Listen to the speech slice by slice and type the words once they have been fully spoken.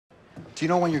Do you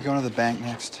know when you're going to the bank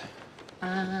next?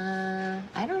 I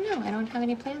don't know. I don't have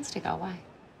any plans to go. Why?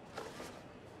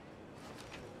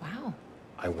 Wow.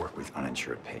 I work with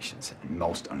uninsured patients, and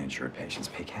most uninsured patients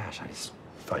pay cash. I just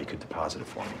thought you could deposit it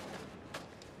for me.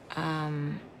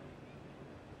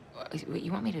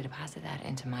 You want me to deposit that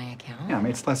into my account? Yeah, I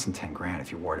mean, it's less than 10 grand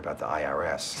if you're worried about the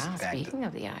IRS. Ah, speaking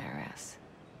of the IRS.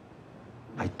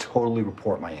 I totally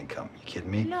report my income. You kidding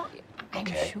me? No, I'm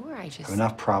Okay. sure. I I just... have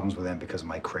enough problems with them because of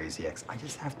my crazy ex. I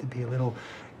just have to be a little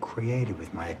creative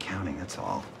with my accounting, that's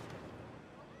all.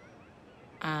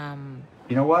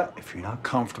 You know what? If you're not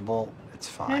comfortable, it's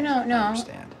fine. No. I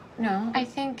understand. No, I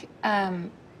think,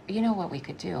 you know what we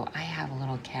could do? I have a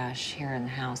little cash here in the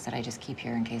house that I just keep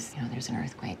here in case, you know, there's an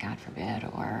earthquake, God forbid,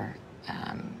 or,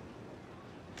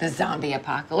 the zombie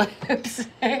apocalypse,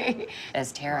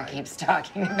 as Terra keeps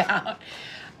talking about.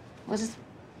 We'll just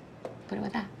put it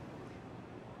with that.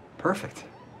 Perfect.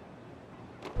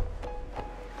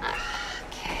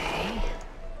 Okay.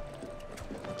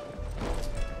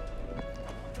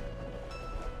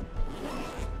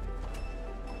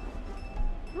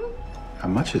 How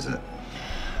much is it?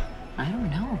 I don't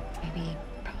know. Maybe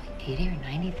probably 80 or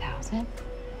 90,000.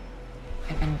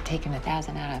 I've been taking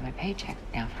 1,000 out of my paycheck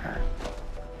now for her.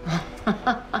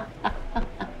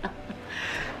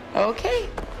 Okay.